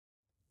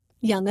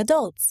Young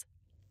adults.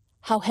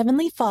 How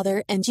Heavenly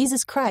Father and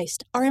Jesus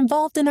Christ are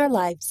involved in our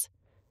lives.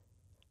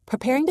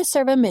 Preparing to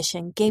serve a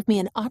mission gave me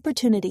an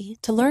opportunity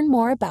to learn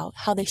more about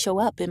how they show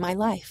up in my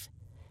life.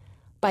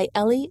 By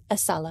Ellie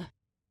Asala.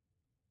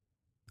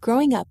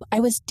 Growing up, I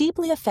was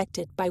deeply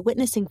affected by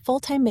witnessing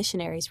full-time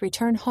missionaries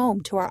return home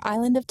to our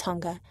island of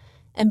Tonga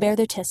and bear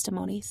their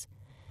testimonies.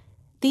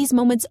 These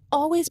moments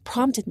always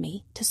prompted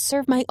me to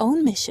serve my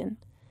own mission.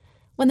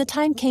 When the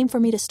time came for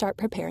me to start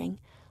preparing,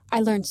 I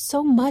learned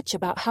so much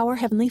about how our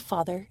Heavenly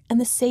Father and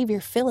the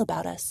Savior feel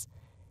about us.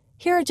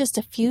 Here are just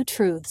a few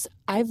truths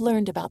I've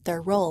learned about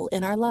their role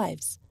in our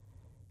lives.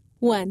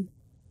 1.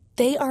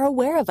 They are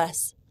aware of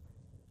us.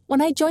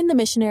 When I joined the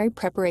missionary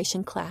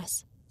preparation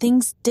class,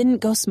 things didn't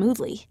go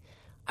smoothly.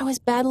 I was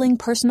battling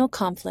personal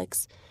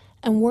conflicts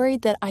and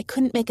worried that I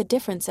couldn't make a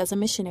difference as a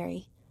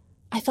missionary.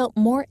 I felt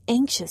more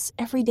anxious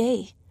every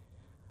day.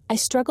 I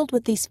struggled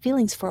with these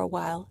feelings for a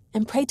while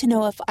and prayed to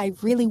know if I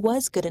really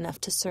was good enough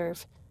to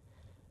serve.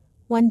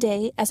 One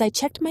day, as I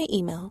checked my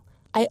email,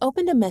 I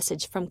opened a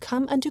message from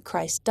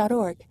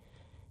comeuntochrist.org.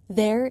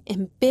 There,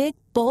 in big,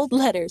 bold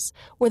letters,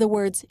 were the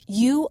words,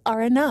 "You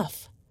are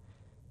enough."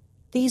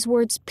 These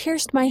words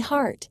pierced my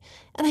heart,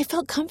 and I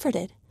felt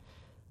comforted.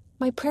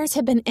 My prayers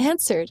had been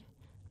answered.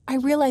 I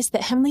realized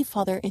that Heavenly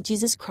Father and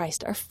Jesus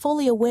Christ are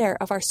fully aware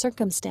of our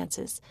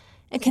circumstances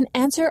and can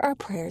answer our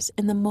prayers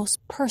in the most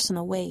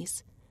personal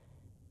ways.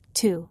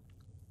 2.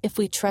 If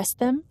we trust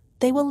them,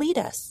 they will lead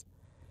us.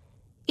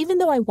 Even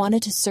though I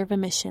wanted to serve a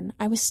mission,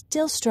 I was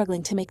still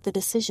struggling to make the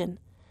decision.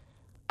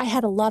 I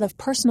had a lot of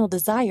personal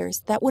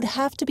desires that would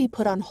have to be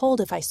put on hold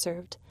if I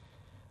served.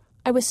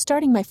 I was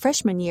starting my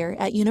freshman year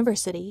at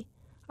university.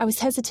 I was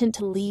hesitant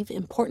to leave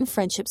important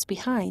friendships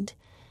behind,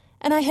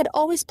 and I had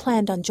always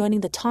planned on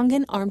joining the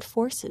Tongan Armed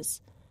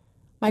Forces.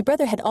 My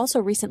brother had also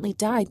recently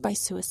died by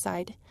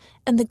suicide,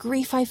 and the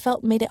grief I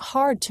felt made it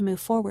hard to move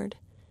forward.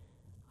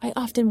 I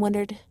often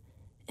wondered,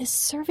 is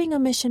serving a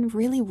mission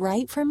really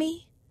right for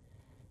me?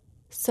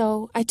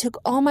 So I took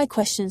all my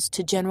questions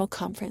to General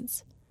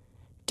Conference.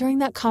 During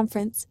that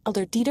conference,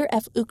 Elder Dieter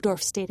F.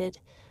 Uchtdorf stated,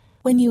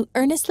 "When you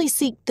earnestly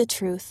seek the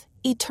truth,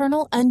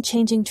 eternal,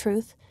 unchanging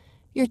truth,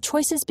 your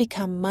choices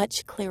become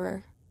much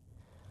clearer."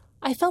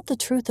 I felt the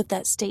truth of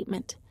that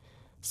statement.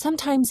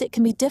 Sometimes it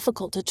can be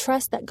difficult to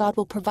trust that God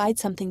will provide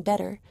something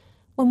better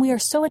when we are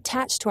so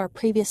attached to our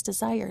previous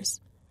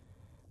desires.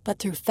 But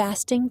through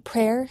fasting,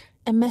 prayer,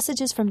 and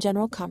messages from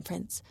General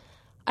Conference,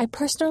 I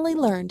personally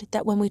learned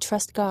that when we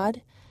trust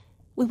God,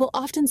 we will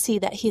often see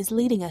that He is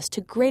leading us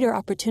to greater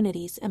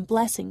opportunities and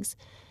blessings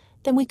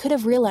than we could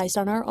have realized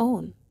on our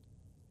own.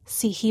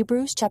 See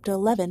Hebrews chapter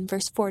 11,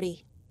 verse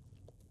 40.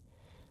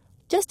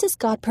 Just as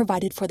God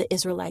provided for the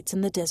Israelites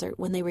in the desert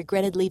when they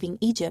regretted leaving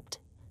Egypt,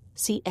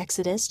 see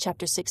Exodus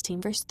chapter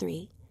 16, verse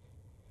 3.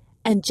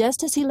 And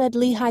just as He led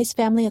Lehi's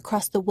family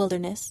across the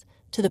wilderness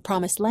to the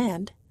promised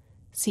land,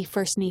 see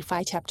 1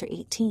 Nephi chapter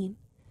 18.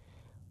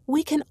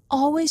 We can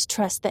always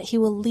trust that He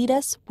will lead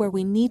us where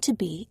we need to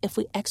be if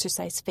we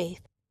exercise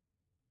faith.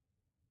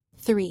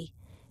 3.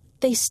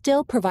 They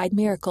still provide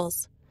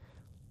miracles.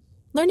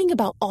 Learning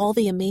about all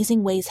the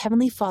amazing ways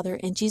Heavenly Father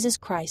and Jesus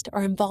Christ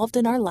are involved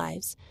in our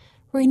lives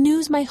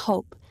renews my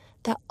hope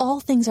that all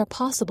things are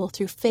possible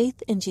through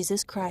faith in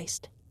Jesus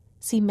Christ.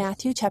 See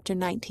Matthew chapter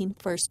 19,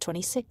 verse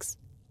 26.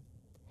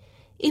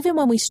 Even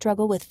when we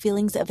struggle with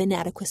feelings of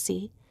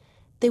inadequacy,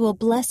 they will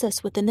bless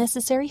us with the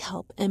necessary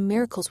help and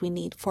miracles we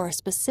need for our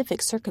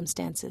specific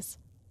circumstances.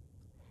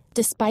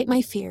 Despite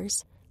my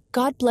fears,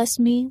 God blessed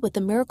me with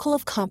the miracle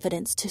of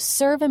confidence to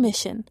serve a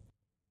mission.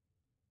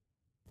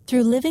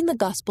 Through living the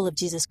gospel of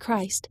Jesus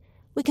Christ,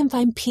 we can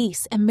find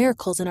peace and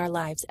miracles in our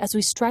lives as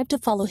we strive to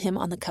follow Him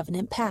on the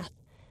covenant path.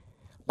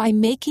 By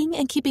making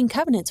and keeping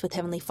covenants with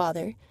Heavenly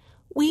Father,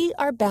 we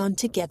are bound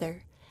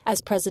together,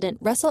 as President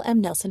Russell M.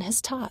 Nelson has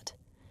taught.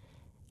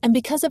 And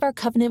because of our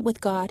covenant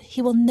with God,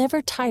 He will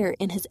never tire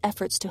in His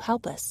efforts to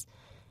help us,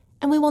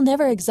 and we will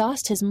never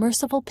exhaust His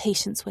merciful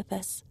patience with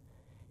us.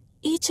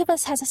 Each of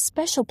us has a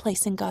special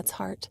place in God's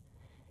heart.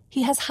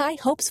 He has high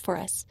hopes for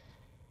us.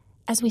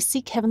 As we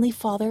seek Heavenly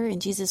Father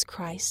and Jesus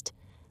Christ,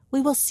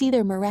 we will see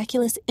their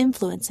miraculous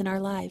influence in our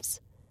lives.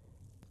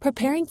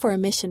 Preparing for a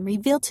mission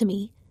revealed to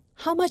me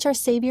how much our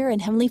Savior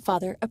and Heavenly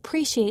Father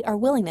appreciate our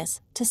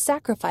willingness to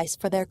sacrifice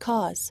for their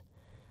cause.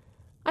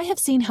 I have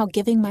seen how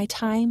giving my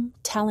time,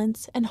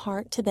 talents, and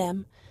heart to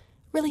them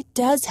really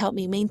does help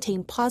me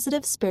maintain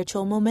positive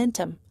spiritual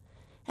momentum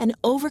and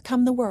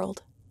overcome the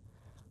world.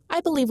 I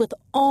believe with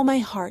all my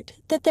heart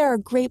that there are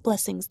great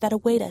blessings that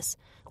await us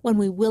when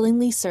we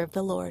willingly serve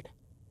the Lord.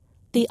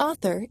 The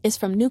author is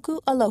from Nuku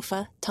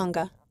Alofa,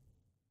 Tonga.